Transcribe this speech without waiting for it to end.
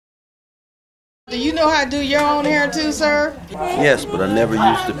Do you know how to do your own hair too, sir? Yes, but I never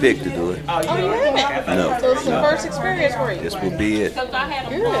used the pick to do it. Oh, you haven't? No. So it's the first experience for you? This will be it. Good.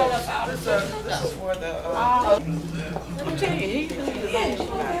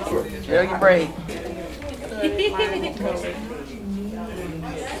 Girl, you braid.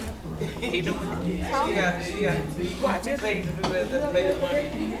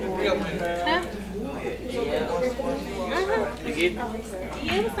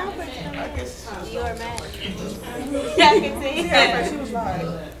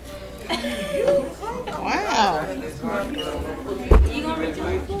 Wow. You gonna redo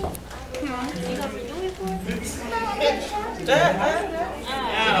it for? You gonna redo it for?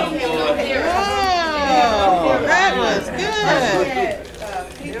 Wow, that was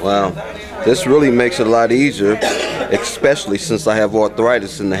good. Wow. This really makes it a lot easier, especially since I have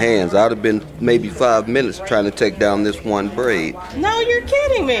arthritis in the hands. I'd have been maybe 5 minutes trying to take down this one braid. No, you're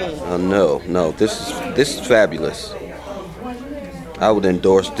kidding me. No. This is fabulous. I would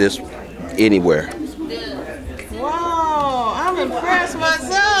endorse this anywhere. Wow, I'm impressed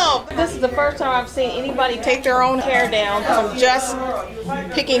myself. This is the first time I've seen anybody take their own hair down from just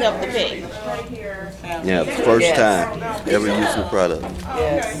picking up the pig. Yeah, the first time ever using the product.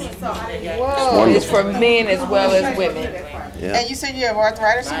 Yes. Whoa. It's for men as well as women. Yeah. And you said you have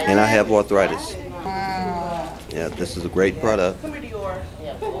arthritis? And I have arthritis. Wow. Yeah, this is a great product.